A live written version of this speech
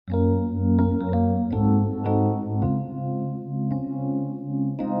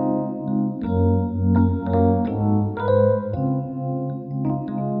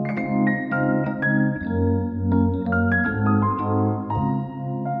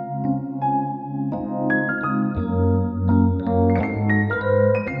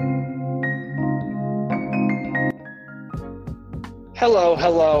Hello,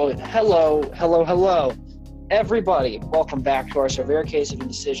 hello, hello, hello, hello. Everybody, welcome back to our severe case of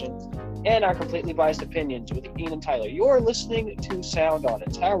indecision and our completely biased opinions with Ian and Tyler. You're listening to Sound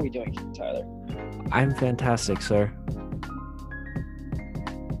Audits. How are we doing, Tyler? I'm fantastic, sir.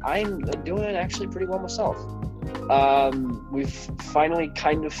 I'm doing actually pretty well myself. We've finally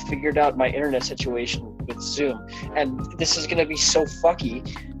kind of figured out my internet situation with Zoom, and this is going to be so fucky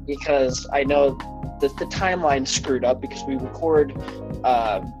because I know that the timeline screwed up because we record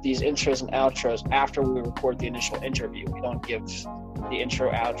these intros and outros after we record the initial interview. We don't give the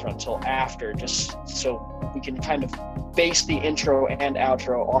intro outro until after, just so we can kind of base the intro and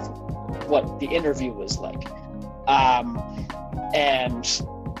outro off of what the interview was like. And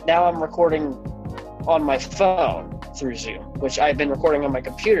now I'm recording on my phone through Zoom, which I've been recording on my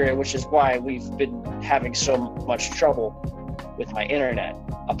computer, which is why we've been having so much trouble with my internet,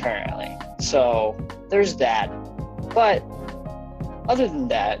 apparently. So there's that. But other than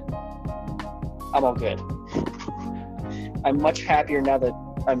that, I'm all good. I'm much happier now that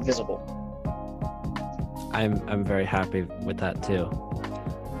I'm visible. I'm very happy with that too.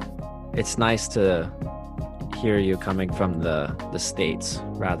 It's nice to hear you coming from the States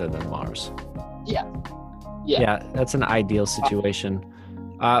rather than Mars. Yeah, that's an ideal situation.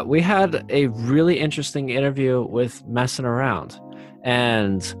 We had a really interesting interview with Messing Around,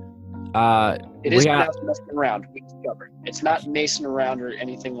 and it is pronounced messing around. We discovered it's not Mason around or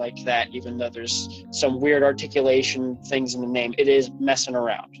anything like that. Even though there's some weird articulation things in the name, it is messing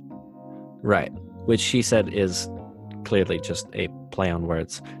around. Right, which she said is clearly just a play on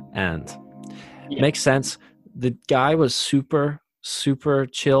words, and makes sense. The guy was super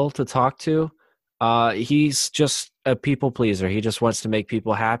chill to talk to. He's just a people pleaser. He just wants to make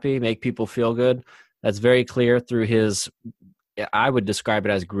people happy, make people feel good. That's very clear through his, I would describe it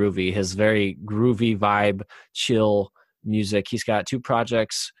as groovy, his very groovy vibe, chill music. He's got 2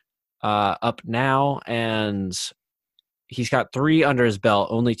 projects up now, and he's got 3 under his belt.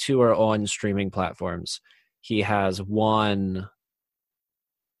 Only 2 are on streaming platforms. He has 1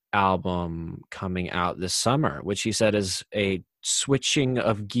 album coming out this summer, which he said is a switching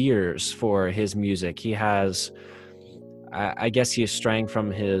of gears for his music. He has, I guess he is straying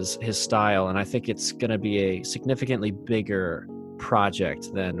from his style, and I think it's going to be a significantly bigger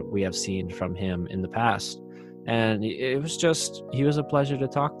project than we have seen from him in the past. And he was a pleasure to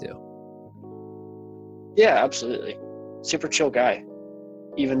talk to. Yeah, absolutely. Super chill guy.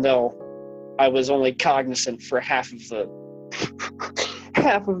 Even though I was only cognizant for half of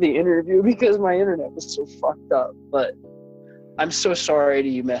the interview because my internet was so fucked up. But I'm so sorry to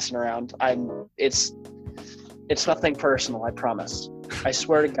you messing around. It's nothing personal, I promise. I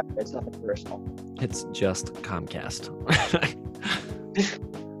swear to God, it's nothing personal. It's just Comcast.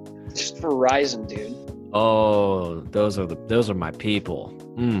 Just Verizon, dude. Oh, those are my people.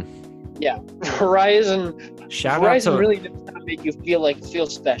 Yeah, Verizon. Verizon really knows how to make you feel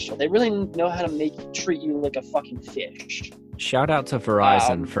special. They really know how to treat you like a fucking fish. Shout out to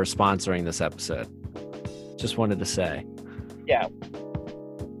Verizon for sponsoring this episode. Just wanted to say. Yeah,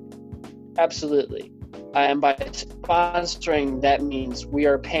 absolutely. And by sponsoring, that means we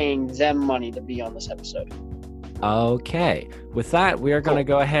are paying them money to be on this episode. Okay. With that, we are going to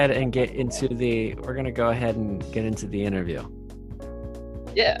go ahead and get into the interview.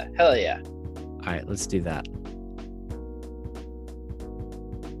 Yeah, hell yeah. All right, let's do that.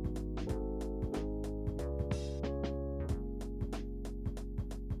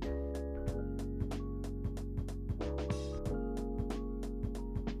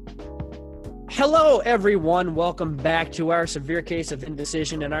 Hello, everyone. Welcome back to our severe case of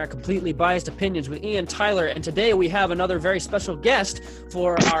indecision and our completely biased opinions with Ian Tyler. And today we have another very special guest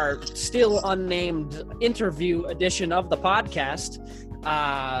for our still unnamed interview edition of the podcast.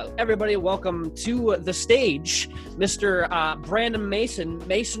 Everybody, welcome to the stage, Mr. Brandon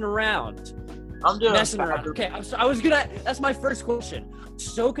Mason Around. I'm doing messing around. Okay, that's my first question. I'm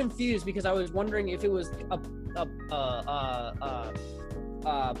so confused because I was wondering if it was a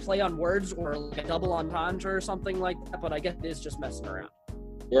play on words or like a double entendre or something like that, but I guess it is just messing around.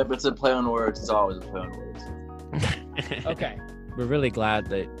 Yeah, but it's a play on words. It's always a play on words. Okay. We're really glad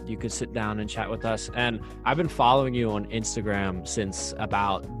that you could sit down and chat with us. And I've been following you on Instagram since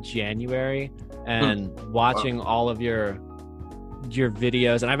about January and watching all of your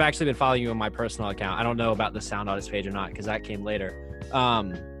videos. And I've actually been following you on my personal account. I don't know about the Sound Audits page or not because that came later.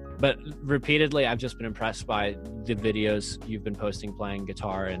 But repeatedly, I've just been impressed by the videos you've been posting playing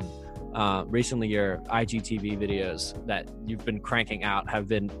guitar, and recently your IGTV videos that you've been cranking out have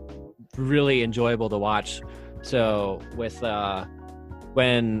been really enjoyable to watch. So with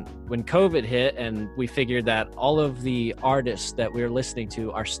when COVID hit and we figured that all of the artists that we're listening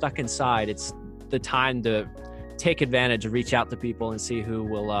to are stuck inside, it's the time to take advantage and reach out to people and see who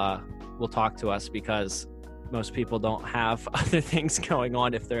will talk to us, because most people don't have other things going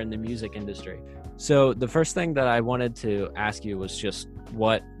on if they're in the music industry. So the first thing that I wanted to ask you was just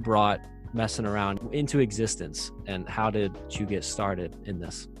what brought Messing Around into existence, and how did you get started in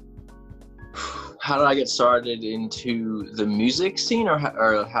this? How did I get started into the music scene, or how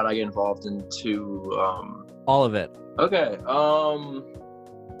did I get involved into all of it? Okay.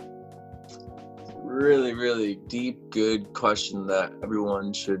 Really, really deep, good question that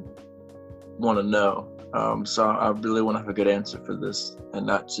everyone should want to know. So I really want to have a good answer for this, and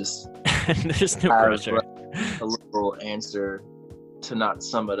not just there's no pressure. A little answer to not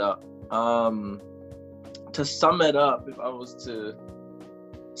sum it up. To sum it up, if I was to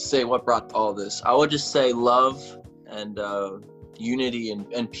say what brought all this, I would just say love and unity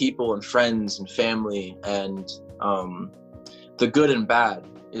and people and friends and family, and the good and bad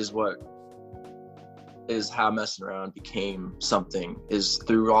is how Messing Around became something, is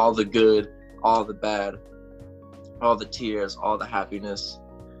through all the good, all the bad, all the tears, all the happiness,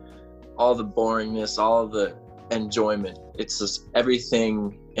 all the boringness, all the enjoyment. It's just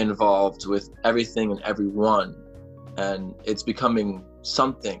everything involved with everything and everyone, and it's becoming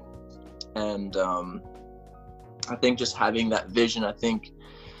something. And I think just having that vision, I think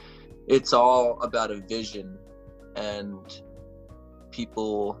it's all about a vision, and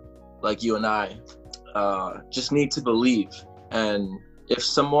people like you and I just need to believe. And if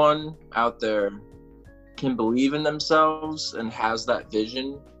someone out there can believe in themselves and has that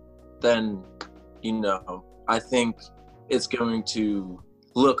vision, then, you know, I think it's going to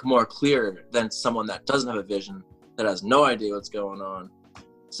look more clear than someone that doesn't have a vision, that has no idea what's going on.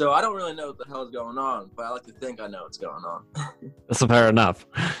 So I don't really know what the hell is going on, but I like to think I know what's going on. That's fair enough.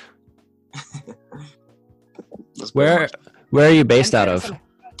 Where are you based out of?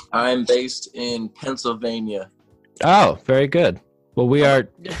 I'm based in Pennsylvania. Oh, very good. Well, we are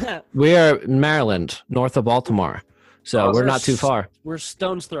in Maryland, north of Baltimore, so we're not too far. We're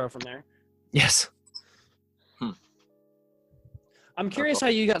stone's throw from there. Yes. I'm curious how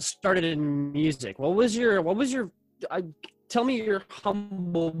you got started in music. What was your tell me your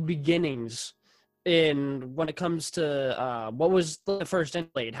humble beginnings when it comes to what was the first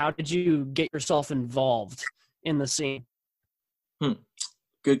inlay? How did you get yourself involved in the scene?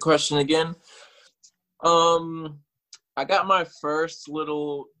 Good question again. I got my first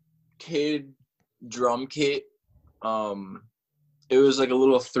little kid drum kit. It was like a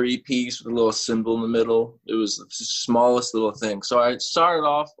little 3-piece with a little cymbal in the middle. It was the smallest little thing. So I started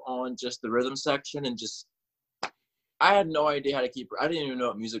off on just the rhythm section, and I had no idea how to I didn't even know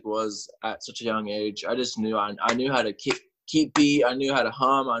what music was at such a young age. I just knew I knew how to keep beat. I knew how to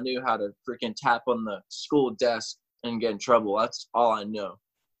hum. I knew how to freaking tap on the school desk and get in trouble. That's all I know.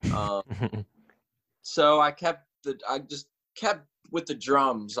 So I just kept with the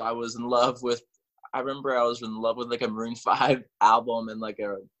drums. I remember I was in love with like a Maroon 5 album, and like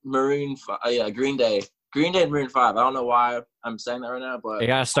a Green Day and Maroon 5. I don't know why I'm saying that right now, but you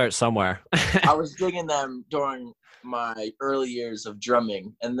gotta start somewhere. I was digging them during my early years of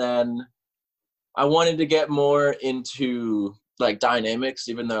drumming, and then I wanted to get more into like dynamics,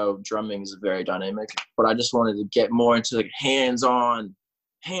 even though drumming is very dynamic, but I just wanted to get more into like hands-on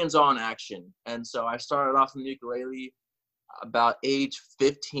action. And so I started off in the ukulele about age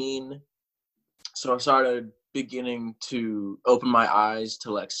 15. So I started beginning to open my eyes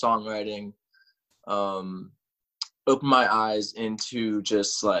to like songwriting, open my eyes into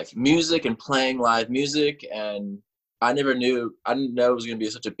just like music and playing live music. And I didn't know it was going to be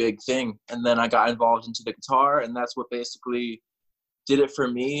such a big thing. And then I got involved into the guitar, and that's what basically did it for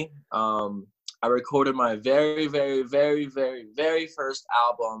me. I recorded my very, very, very, very, very first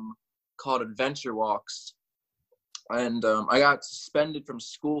album called Adventure Walks. And I got suspended from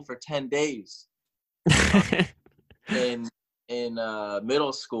school for 10 days in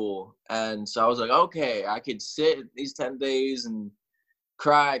middle school. And so I was like, okay, I could sit these 10 days and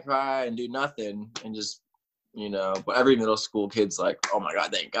cry and do nothing, and just, you know, but every middle school kid's like, oh my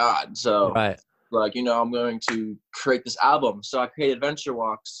God, thank God. So right. Like, you know, I'm going to create this album. So I created Adventure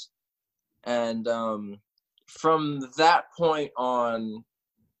Walks. And from that point on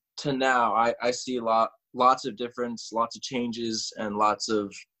to now, I see lots of difference, lots of changes, and lots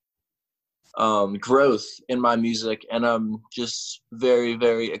of growth in my music. And I'm just very,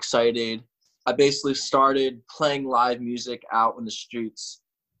 very excited. I basically started playing live music out in the streets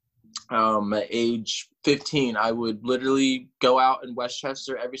at age 15. I would literally go out in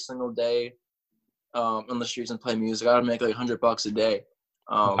Westchester every single day on the streets and play music. I would make like $100 a day.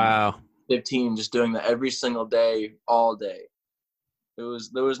 Wow. 15, just doing that every single day, all day. There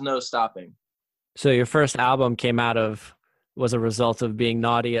was no stopping. So your first album was a result of being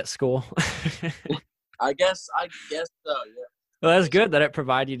naughty at school? I guess so, yeah. Well, that's good that it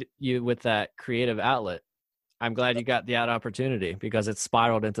provided you with that creative outlet. I'm glad you got that opportunity because it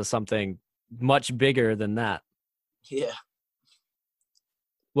spiraled into something much bigger than that. Yeah.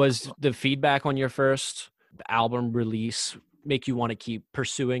 Was the feedback on your first album release make you want to keep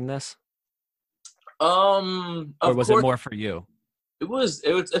pursuing this? Or was it more for you?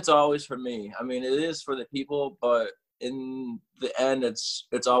 It's always for me. I mean, it is for the people, but in the end, it's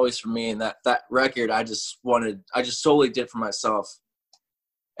always for me. And that record, I just solely did for myself.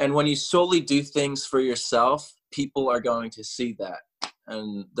 And when you solely do things for yourself, people are going to see that,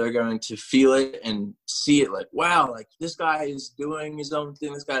 and they're going to feel it and see it. Like, wow, like this guy is doing his own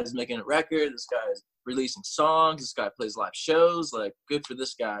thing. This guy is making a record. This guy is releasing songs. This guy plays live shows. Like, good for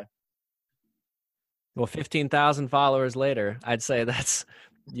this guy. Well, 15,000 followers later, I'd say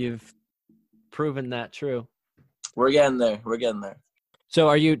you've proven that true. We're getting there. So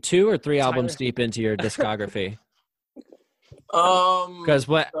are you 2 or 3 albums deep into your discography? Because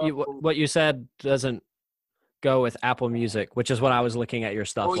what you said doesn't go with Apple Music, which is what I was looking at your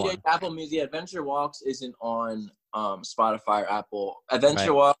stuff on. Yeah, Apple Music. Yeah, Adventure Walks isn't on Spotify or Apple.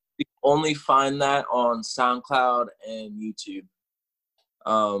 Adventure Walks, you can only find that on SoundCloud and YouTube.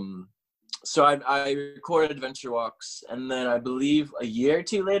 So I recorded Adventure Walks, and then I believe a year or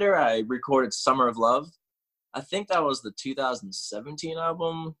 2 later, I recorded Summer of Love. I think that was the 2017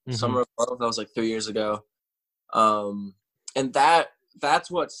 album, Summer of Love. That was like 3 years ago. And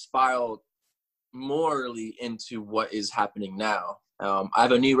that's what spiraled morally into what is happening now. I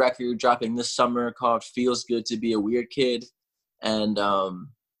have a new record dropping this summer called Feels Good to Be a Weird Kid. And I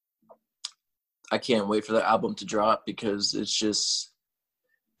can't wait for that album to drop because it's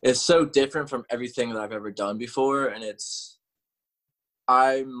so different from everything that I've ever done before. And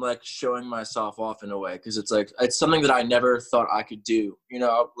I'm like showing myself off in a way because it's something that I never thought I could do. You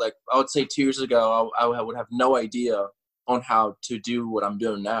know, like I would say 2 years ago, I would have no idea on how to do what I'm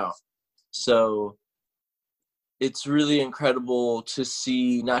doing now. So it's really incredible to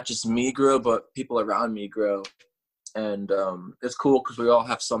see not just me grow, but people around me grow. And it's cool because we all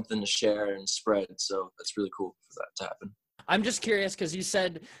have something to share and spread. So it's really cool for that to happen. I'm just curious because you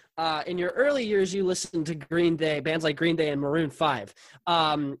said in your early years you listened to Green Day, bands like Green Day and Maroon 5.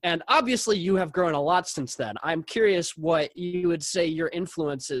 And obviously you have grown a lot since then. I'm curious what you would say your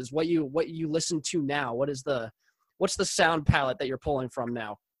influence is, what you listen to now. What's the sound palette that you're pulling from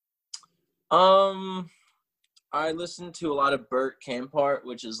now? I listen to a lot of Burt Campart,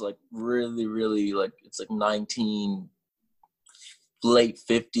 which is like really, really like, it's like late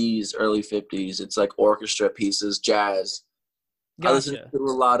 50s, early 50s. It's like orchestra pieces, jazz. Gotcha. I listen to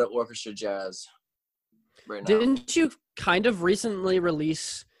a lot of orchestra jazz right now. Didn't you kind of recently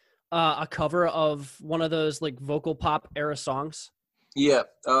release a cover of one of those like vocal pop era songs? Yeah.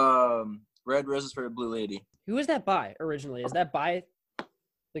 Red Roses for a Blue Lady. Who is that by originally? Is that by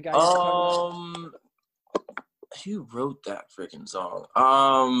the guy? Who wrote that freaking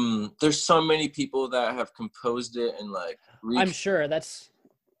song? There's so many people that have composed it and like. I'm sure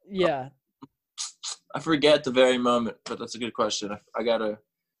yeah. I forget at the very moment, but that's a good question. I gotta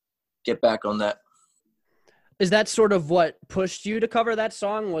get back on that. Is that sort of what pushed you to cover that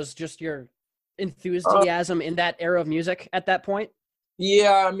song? Was just your enthusiasm in that era of music at that point?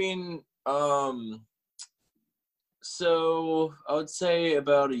 Yeah, I mean, so I would say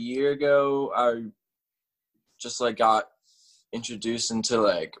about a year ago, I just like got introduced into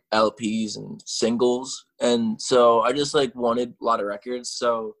like LPs and singles, and so I just like wanted a lot of records.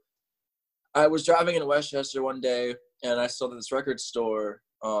 So I was driving in Westchester one day, and I saw that this record store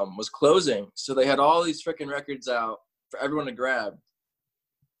was closing. So they had all these freaking records out for everyone to grab.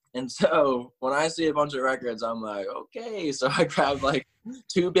 And so when I see a bunch of records, I'm like, okay. So I grabbed like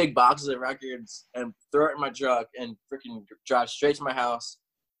 2 big boxes of records and throw it in my truck and freaking drive straight to my house.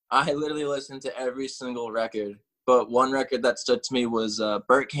 I literally listened to every single record. But one record that stood to me was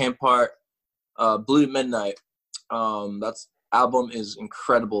Burt Campart, Blue Midnight. That album is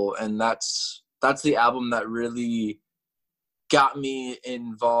incredible, and that's the album that really got me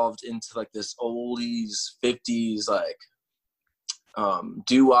involved into like this oldies 50s like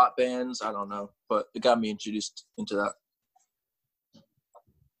doo-wop bands. I don't know, but it got me introduced into that.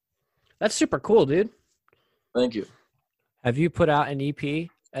 That's super cool, dude. Thank you. Have you put out an EP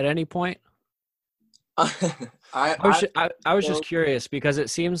at any point? I was just curious because it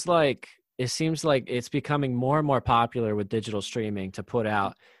seems like it's becoming more and more popular with digital streaming to put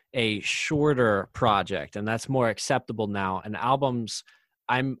out a shorter project, and that's more acceptable now. And albums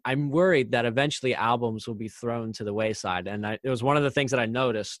I'm worried that eventually albums will be thrown to the wayside. And it was one of the things that I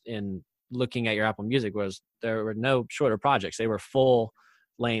noticed in looking at your Apple Music was there were no shorter projects. They were full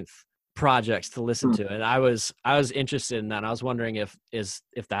length projects to listen to. And I was interested in that. I was wondering if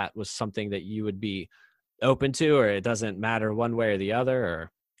that was something that you would be open to, or it doesn't matter one way or the other,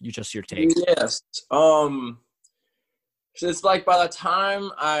 or you just your take. Yes. So it's like by the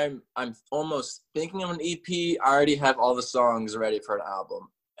time I'm almost thinking of an EP, I already have all the songs ready for an album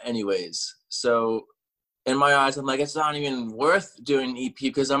anyways. So in my eyes, I'm like, it's not even worth doing an EP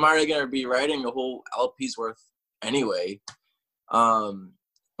because I'm already going to be writing a whole LP's worth anyway.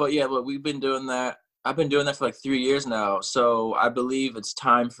 But yeah, but we've been doing that. I've been doing that for like 3 years now. So I believe it's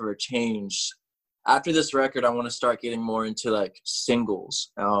time for a change. After this record, I want to start getting more into like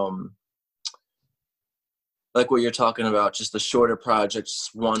singles. Like what you're talking about, just the shorter projects,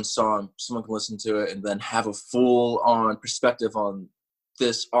 one song, someone can listen to it and then have a full-on perspective on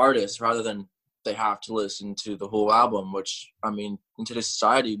this artist rather than they have to listen to the whole album, which, I mean, in today's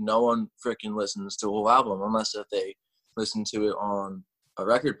society, no one freaking listens to a whole album unless if they listen to it on a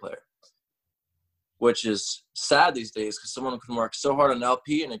record player, which is sad these days because someone can work so hard on an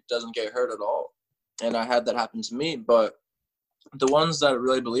LP and it doesn't get heard at all. And I had that happen to me, but the ones that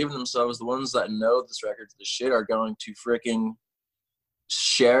really believe in themselves, the ones that know this record's the shit, are going to freaking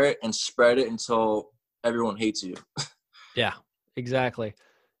share it and spread it until everyone hates you. Yeah, exactly.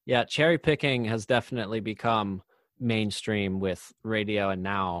 Yeah, cherry picking has definitely become mainstream with radio and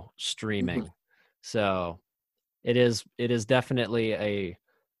now streaming. So it is definitely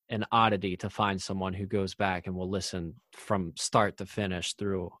an oddity to find someone who goes back and will listen from start to finish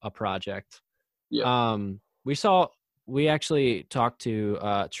through a project. Yeah. We actually talked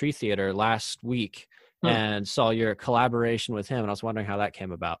to Tree Theater last week and saw your collaboration with him, and I was wondering how that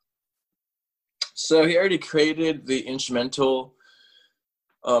came about. So he already created the instrumental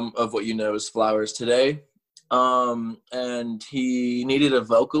of what you know as Flowers Today. And he needed a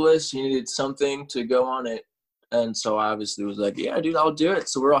vocalist. He needed something to go on it. And so I obviously was like, yeah, dude, I'll do it.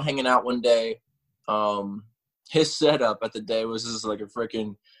 So we're all hanging out one day. His setup at the day was just like a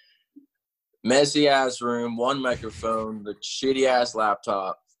freaking messy ass room, one microphone, the shitty ass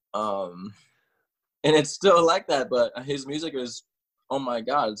laptop. And it's still like that, but his music is, oh my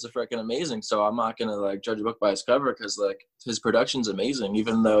God, it's freaking amazing. So I'm not gonna like judge a book by its cover because like his production's amazing,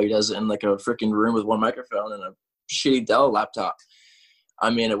 even though he does it in like a freaking room with one microphone and a shitty Dell laptop.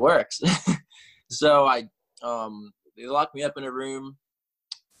 I mean, it works. So they locked me up in a room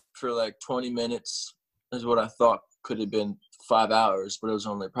for like 20 minutes is what I thought could have been 5 hours, but it was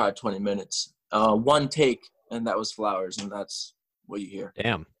only probably 20 minutes. One take, and that was Flowers, and that's what you hear.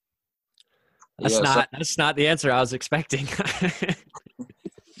 Damn. That's not the answer I was expecting.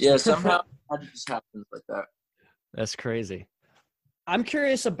 Yeah, somehow it just happens like that. That's crazy. I'm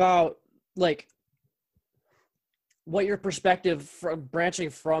curious about like what your perspective from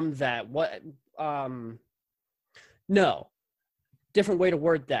branching from that. No, different way to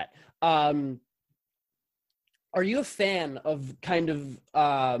word that. Are you a fan of kind of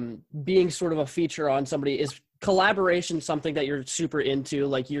being sort of a feature on somebody? Is collaboration something that you're super into?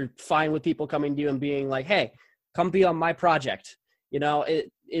 Like you're fine with people coming to you and being like, hey, come be on my project. You know,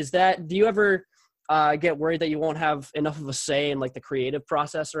 do you ever get worried that you won't have enough of a say in like the creative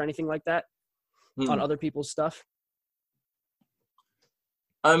process or anything like that on other people's stuff?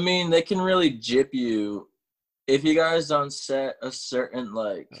 I mean, they can really gyp you if you guys don't set a certain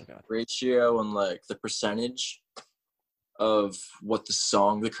like ratio and like the percentage of what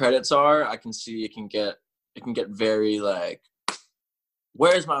the credits are. I can see it can get very like,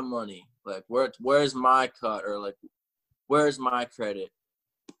 where's my money? Like where's my cut, or like where's my credit?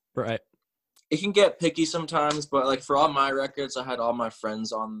 Right. It can get picky sometimes, but like for all my records, I had all my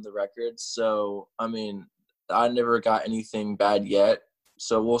friends on the records. So I mean, I never got anything bad yet.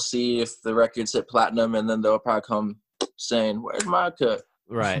 So we'll see if the records hit platinum, and then they'll probably come saying, where's my cut?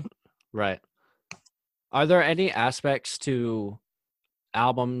 Right. Right. Are there any aspects to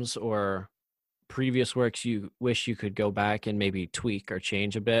albums or previous works you wish you could go back and maybe tweak or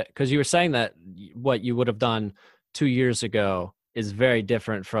change a bit? Because you were saying that what you would have done 2 years ago is very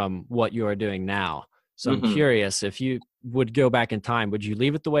different from what you are doing now. So I'm curious, if you would go back in time, would you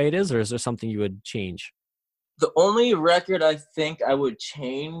leave it the way it is, or is there something you would change? The only record I think I would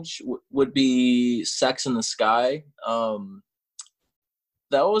change would be Sex in the Sky.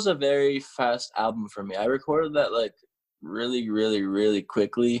 That was a very fast album for me. I recorded that like really, really, really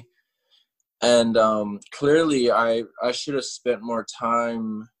quickly. And clearly I should have spent more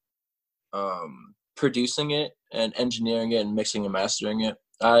time producing it and engineering it and mixing and mastering it.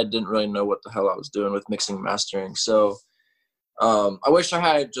 I didn't really know what the hell I was doing with mixing and mastering. So I wish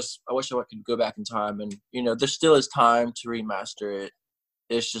I could go back in time, and there still is time to remaster it.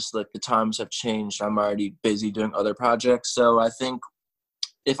 It's just like the times have changed. I'm already busy doing other projects, so I think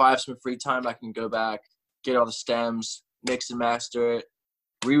if I have some free time, I can go back, get all the stems, mix and master it,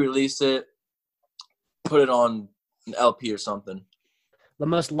 re-release it, put it on an LP or something. The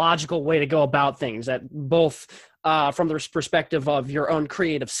most logical way to go about things, that both from the perspective of your own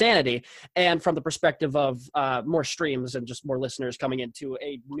creative sanity and from the perspective of more streams and just more listeners coming into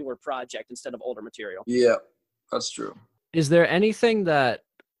a newer project instead of older material. Yeah, that's true. Is there anything that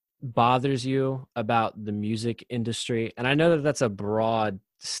bothers you about the music industry? And I know that that's a broad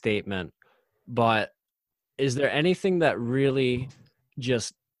statement, but is there anything that really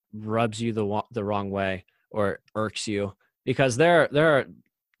just rubs you the wrong way or irks you? Because there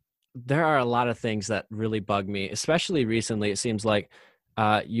are a lot of things that really bug me, especially recently. It seems like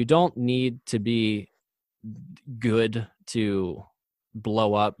you don't need to be good to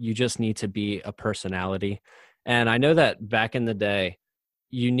blow up. You just need to be a personality. And I know that back in the day,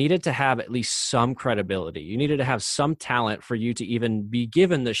 you needed to have at least some credibility. You needed to have some talent for you to even be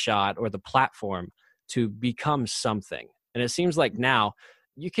given the shot or the platform to become something. And it seems like now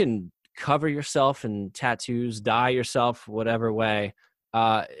you can cover yourself in tattoos, dye yourself whatever way,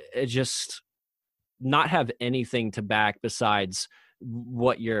 it just not have anything to back besides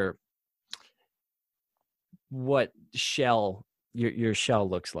what your shell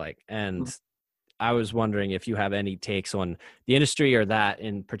looks like. And I was wondering if you have any takes on the industry or that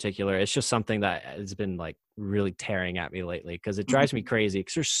in particular. It's just something that has been like really tearing at me lately, because it drives me crazy,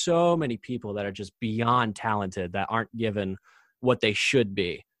 because there's so many people that are just beyond talented that aren't given what they should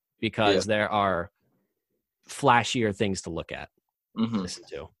be, because there are flashier things to look at, listen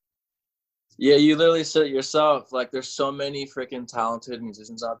to. Yeah, you literally said it yourself. Like, there's so many freaking talented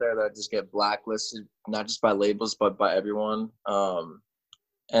musicians out there that just get blacklisted, not just by labels, but by everyone.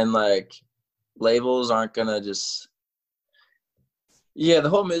 And like, labels aren't gonna just. Yeah, the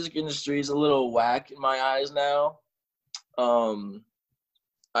whole music industry is a little whack in my eyes now.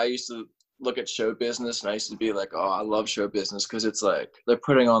 I used to look at show business, and I used to be like, oh, I love show business, because it's like they're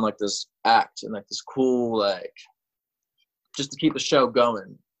putting on like this act and like this cool, like, just to keep the show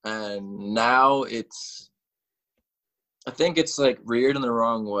going. And now I think it's like reared in the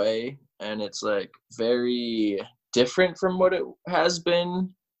wrong way, and it's like very different from what it has been.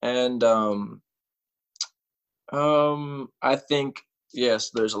 And I think,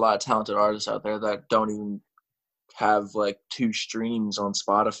 yes, there's a lot of talented artists out there that don't even have like 2 streams on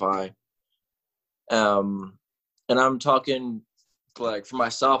Spotify. And I'm talking like for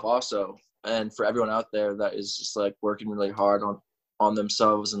myself also, and for everyone out there that is just like working really hard on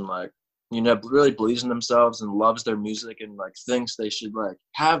themselves, and like, really believes in themselves and loves their music, and like thinks they should like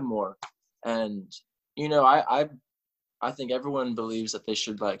have more. And I think everyone believes that they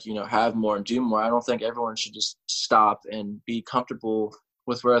should like have more and do more. I don't think everyone should just stop and be comfortable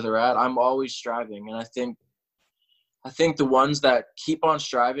with where they're at. I'm always striving, and I think the ones that keep on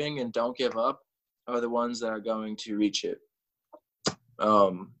striving and don't give up are the ones that are going to reach it.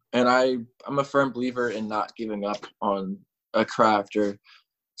 And I'm a firm believer in not giving up on a craft or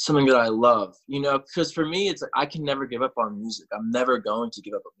something that I love, because for me, it's like, I can never give up on music. I'm never going to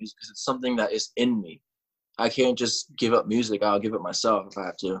give up on music, because it's something that is in me. I can't just give up music. I'll give up myself if I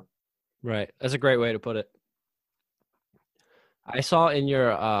have to. Right. That's a great way to put it. I saw in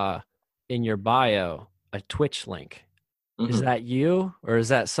your bio a Twitch link. Is that you, or is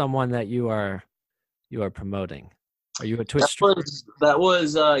that someone that you are promoting? Are you a Twitch streamer? That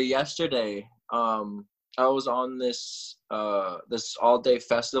was yesterday. I was on this all-day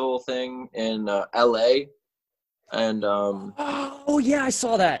festival thing in LA, and oh yeah, I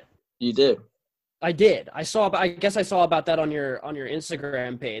saw that. You did. I did. I guess I saw about that on your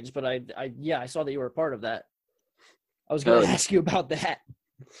Instagram page, but I saw that you were a part of that. I was going to ask you about that.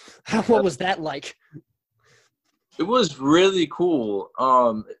 What was that like? It was really cool.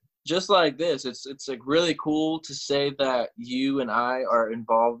 Just like this, it's like really cool to say that you and I are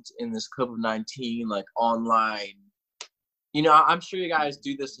involved in this COVID-19 like online. I'm sure you guys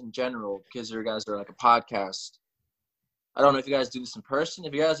do this in general, because you guys are like a podcast. I don't know if you guys do this in person.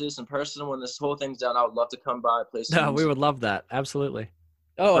 If you guys do this in person, when this whole thing's done, I would love to come by, play some music. We would love that. Absolutely.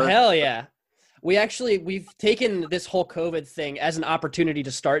 Oh, hell yeah. We've taken this whole COVID thing as an opportunity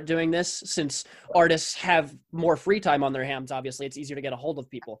to start doing this, since artists have more free time on their hands. Obviously, it's easier to get a hold of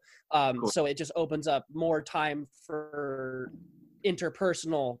people. Cool. So it just opens up more time for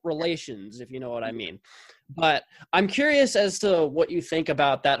interpersonal relations, if you know what I mean. But I'm curious as to what you think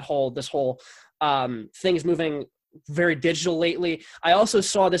about this whole things moving very digital lately. I also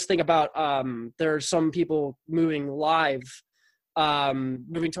saw this thing about there are some people moving live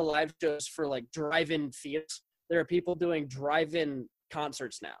moving to live shows for like drive-in theaters. There are people doing drive-in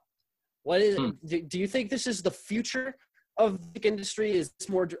concerts now. What is? Do you think this is the future of the music industry? Is this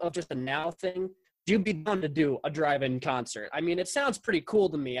more of just a now thing? Do you be down to do a drive-in concert? I mean, it sounds pretty cool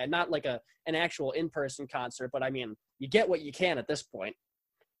to me. Not like an actual in-person concert, but I mean, you get what you can at this point.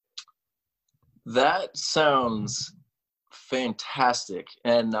 That sounds fantastic.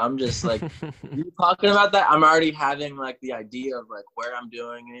 And I'm just like, you talking about that? I'm already having like the idea of like where I'm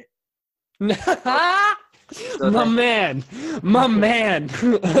doing it. My man.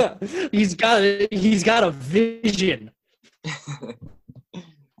 He's got a vision.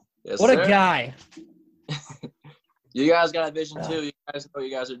 Yes, what sir. A guy. You guys got a vision too. You guys know what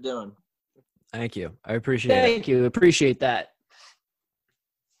you guys are doing. Thank you. I appreciate it. Thank you. Appreciate that.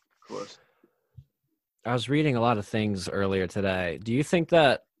 Of course. I was reading a lot of things earlier today. Do you think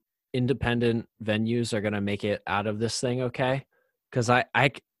that independent venues are going to make it out of this thing okay? Because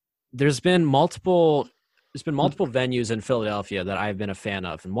there's been multiple venues in Philadelphia that I've been a fan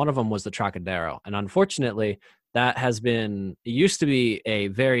of, and one of them was the Trocadero. And unfortunately, it used to be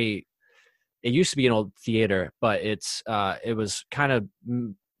an old theater, but it was kind of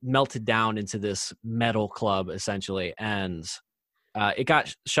melted down into this metal club essentially, and it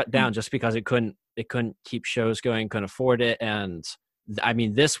got shut down just because it couldn't keep shows going, couldn't afford it. And I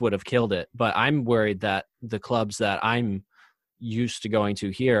mean, this would have killed it, but I'm worried that the clubs that I'm used to going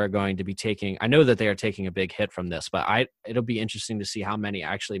to here are going to be I know that they are taking a big hit from this, but it'll be interesting to see how many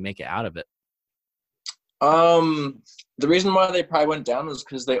actually make it out of it. The reason why they probably went down was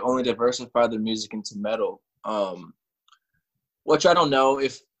because they only diversified their music into metal. Which I don't know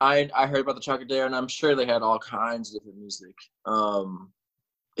if I heard about the Trocadero, and I'm sure they had all kinds of different music.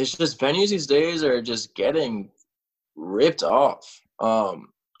 It's just venues these days are just getting ripped off.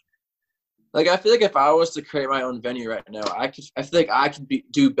 Like I feel like if I was to create my own venue right now, I feel like I could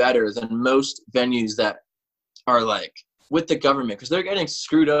do better than most venues that are like with the government, because they're getting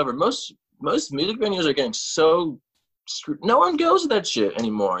screwed over. Most music venues are getting so screwed. No one goes to that shit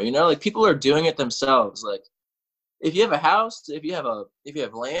anymore. You know, like people are doing it themselves. Like if you have a house, if you have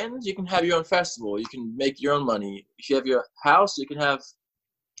land, you can have your own festival. You can make your own money. If you have your house, you can have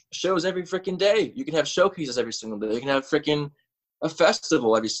shows every freaking day. You can have showcases every single day. You can have a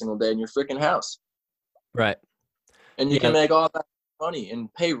festival every single day in your freaking house. Right. And you can make all that money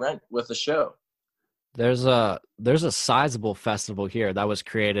and pay rent with a show. There's a sizable festival here that was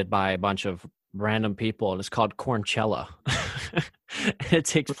created by a bunch of random people, and it's called Cornchella. It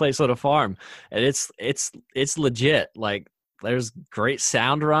takes place on a farm, and it's legit. Like there's great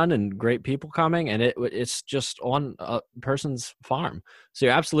sound run and great people coming, and it's just on a person's farm. So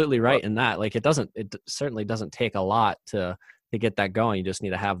you're absolutely right in that. Like it certainly doesn't take a lot to get that going. You just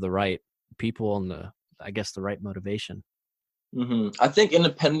need to have the right people and the right motivation. Mm-hmm. I think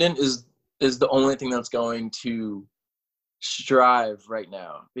independent is the only thing that's going to strive right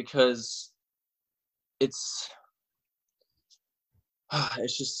now, because it's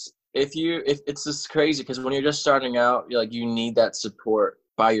just it's just crazy, because when you're just starting out, you need that support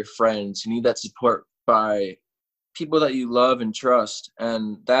by your friends, you need that support by people that you love and trust,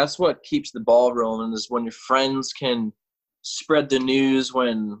 and that's what keeps the ball rolling, is when your friends can spread the news,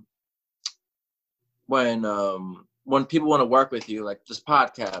 when people want to work with you, like this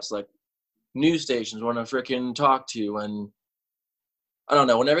podcast, like news stations want to freaking talk to you, and I don't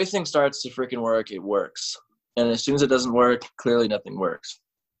know, when everything starts to freaking work, it works. And as soon as it doesn't work, clearly nothing works.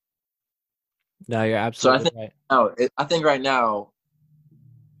 No, you're absolutely right. I think right now,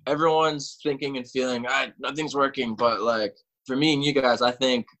 everyone's thinking and feeling, nothing's working. But like for me and you guys, I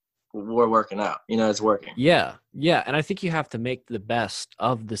think we're working out. It's working. Yeah. And I think you have to make the best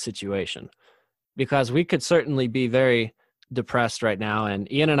of the situation, because we could certainly be very depressed right now.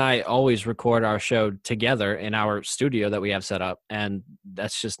 And Ian and I always record our show together in our studio that we have set up. And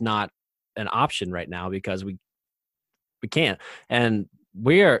that's just not an option right now, because we can't. And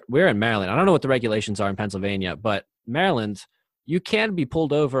we're in Maryland. I don't know what the regulations are in Pennsylvania, but Maryland, you can be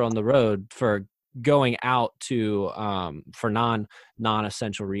pulled over on the road for going out to for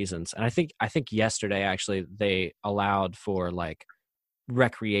non-essential reasons. And I think yesterday actually they allowed for like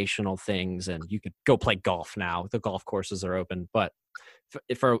recreational things, and you could go play golf now. The golf courses are open, but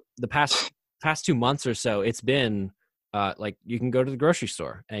for the past 2 months or so, it's been like you can go to the grocery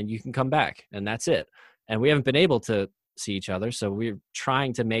store and you can come back, and that's it. And we haven't been able to see each other, so we're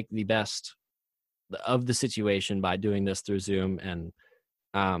trying to make the best of the situation by doing this through Zoom and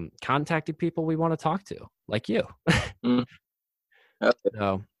contacting people we want to talk to, like you.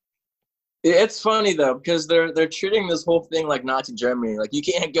 So it's funny though, because they're treating this whole thing like Nazi Germany. Like you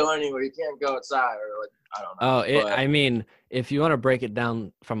can't go anywhere, you can't go outside, or like I don't know. I mean, if you want to break it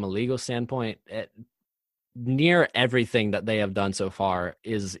down from a legal standpoint, near everything that they have done so far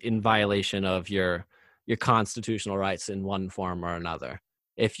is in violation of your constitutional rights in one form or another,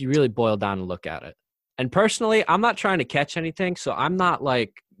 if you really boil down and look at it. And personally, I'm not trying to catch anything, so I'm not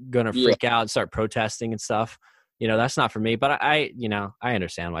like gonna freak out and start protesting and stuff. You know, that's not for me. But I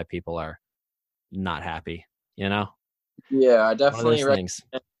understand why people are not happy. You know. Yeah, I definitely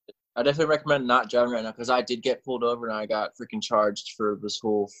recommend not driving right now, because I did get pulled over and I got freaking charged for this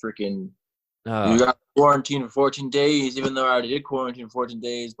whole freaking. You got quarantined for 14 days, even though I already did quarantine for 14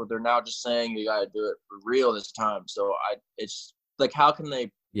 days. But they're now just saying you got to do it for real this time. So it's like, how can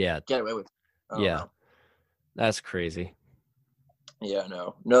they get away with it? I don't know. That's crazy. Yeah,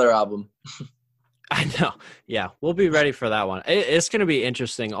 no, another album. I know. Yeah, we'll be ready for that one. It's going to be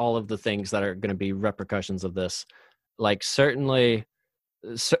interesting, all of the things that are going to be repercussions of this. Like, certainly,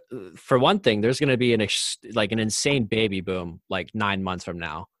 for one thing, there's going to be an insane baby boom like 9 months from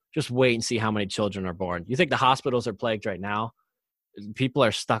now. Just wait and see how many children are born. You think the hospitals are plagued right now? People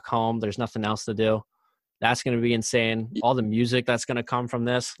are stuck home. There's nothing else to do. That's going to be insane. All the music that's going to come from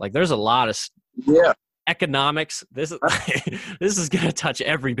this. Like, there's a lot of economics. This is going to touch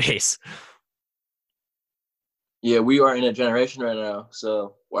every base. Yeah, we are in a generation right now.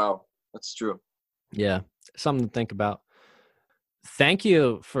 So, wow, that's true. Yeah, something to think about. Thank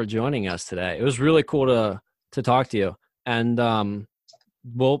you for joining us today. It was really cool to talk to you. And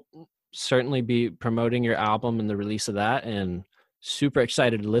we'll certainly be promoting your album and the release of that, and super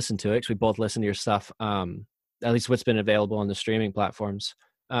excited to listen to it, because we both listen to your stuff, at least what's been available on the streaming platforms.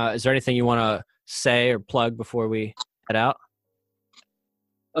 Is there anything you want to say or plug before we head out?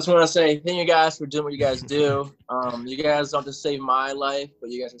 I just want to say thank you guys for doing what you guys do. You guys don't just save my life, but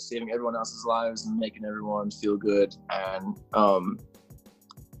you guys are saving everyone else's lives and making everyone feel good. And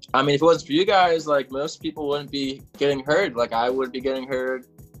I mean, if it wasn't for you guys, like, most people wouldn't be getting heard. Like, I wouldn't be getting heard.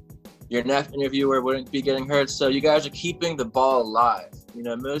 Your next interviewer wouldn't be getting heard. So you guys are keeping the ball alive. You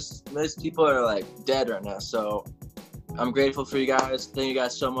know, most people are like dead right now. So I'm grateful for you guys. Thank you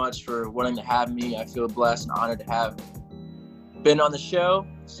guys so much for wanting to have me. I feel blessed and honored to have been on the show.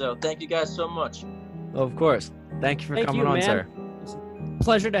 So thank you guys so much. Oh, of course. Thank you for coming on, sir.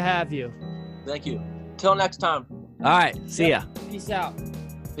 Pleasure to have you. Thank you. Till next time. All right. See ya. Peace out.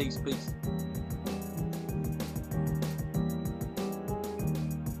 Peace.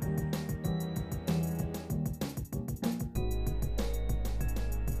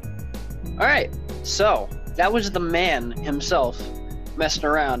 All right, so that was the man himself messing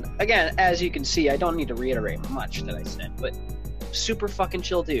around. Again, as you can see, I don't need to reiterate much that I said, but super fucking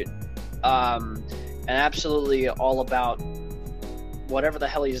chill dude. And absolutely all about whatever the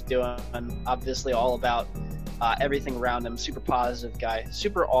hell he's doing. Obviously all about everything around him. Super positive guy.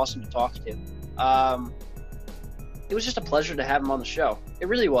 Super awesome to talk to. It was just a pleasure to have him on the show. It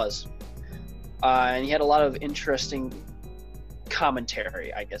really was. And he had a lot of interesting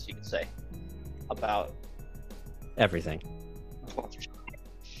commentary, I guess you could say, about everything.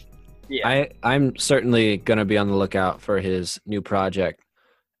 Yeah. I'm certainly going to be on the lookout for his new project.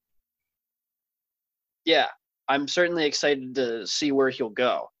 Yeah, I'm certainly excited to see where he'll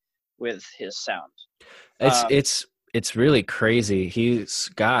go with his sound. It's really crazy. He's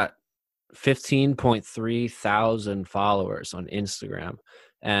got 15.3 thousand followers on Instagram,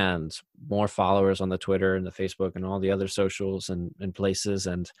 and more followers on the Twitter and the Facebook and all the other socials and places.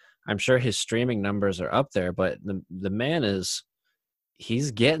 And I'm sure his streaming numbers are up there, but the man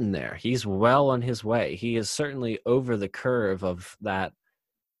he's getting there. He's well on his way. He is certainly over the curve of that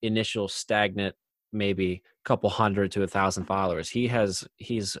initial stagnant, maybe a couple hundred to 1,000 followers.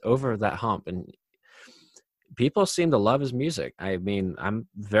 He's over that hump, and people seem to love his music. I mean, I'm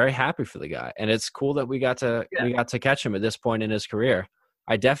very happy for the guy, and it's cool that we got to catch him at this point in his career.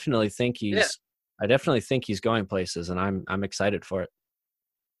 I definitely think he's going places, and I'm excited for it.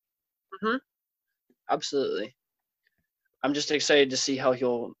 Mm-hmm. Absolutely. I'm just excited to see how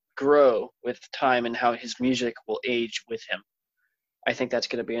he'll grow with time and how his music will age with him. I think that's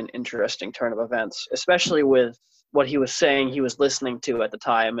going to be an interesting turn of events, especially with what he was saying he was listening to at the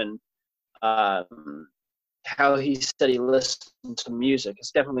time, and how he said he listened to music.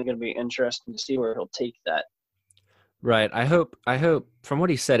 It's definitely going to be interesting to see where he'll take that. Right. I hope from what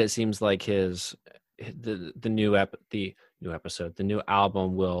he said, it seems like the new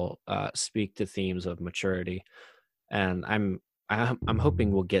album will speak to themes of maturity, and I'm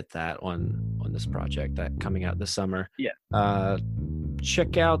hoping we'll get that on this project that coming out this summer. Yeah.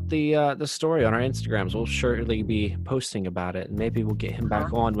 Check out the story on our Instagrams. We'll surely be posting about it, and maybe we'll get him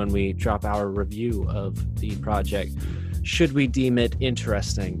back on when we drop our review of the project, should we deem it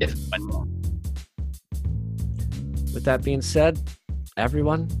interesting. with that being said,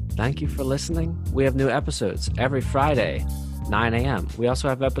 everyone, thank you for listening. We have new episodes every Friday, 9 a.m. We also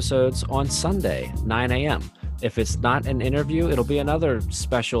have episodes on Sunday, 9 a.m. If it's not an interview, it'll be another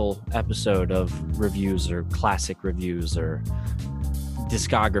special episode of reviews or classic reviews or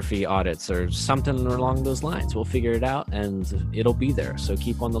discography audits or something along those lines. We'll figure it out and it'll be there. So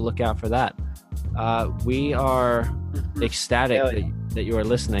keep on the lookout for that. We are ecstatic that you are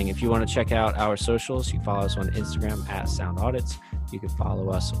listening. If you want to check out our socials, you can follow us on Instagram at Sound Audits. You can follow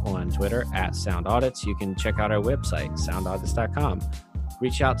us on Twitter at Sound Audits. You can check out our website, soundaudits.com.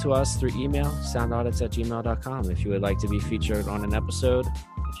 Reach out to us through email, soundaudits@gmail.com. If you would like to be featured on an episode,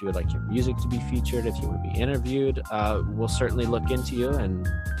 if you would like your music to be featured, if you want to be interviewed, we'll certainly look into you and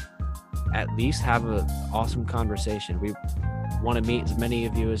at least have an awesome conversation. We want to meet as many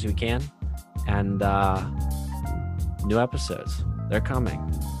of you as we can. And new episodes, they're coming.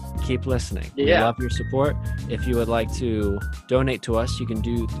 Keep listening. We love your support. If you would like to donate to us, you can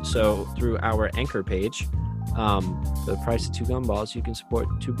do so through our Anchor page. For the price of 2 gumballs, you can support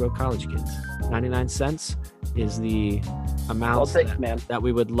 2 broke college kids. 99 cents is the amount that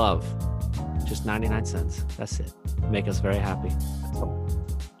we would love. Just 99 cents. That's it. Make us very happy.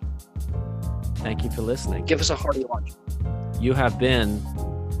 Thank you for listening. Give us a hearty lunch. You have been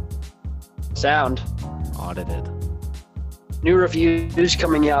Sound Audited. New reviews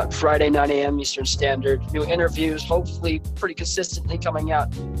coming out Friday, 9 a.m. Eastern Standard. New interviews, hopefully pretty consistently coming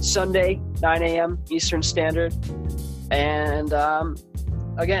out Sunday, 9 a.m. Eastern Standard. And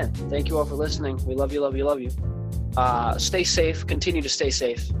again, thank you all for listening. We love you, love you, love you. Stay safe. Continue to stay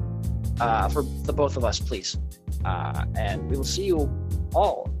safe for the both of us, please. And we will see you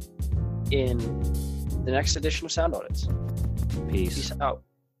all in the next edition of Sound Audits. Peace out.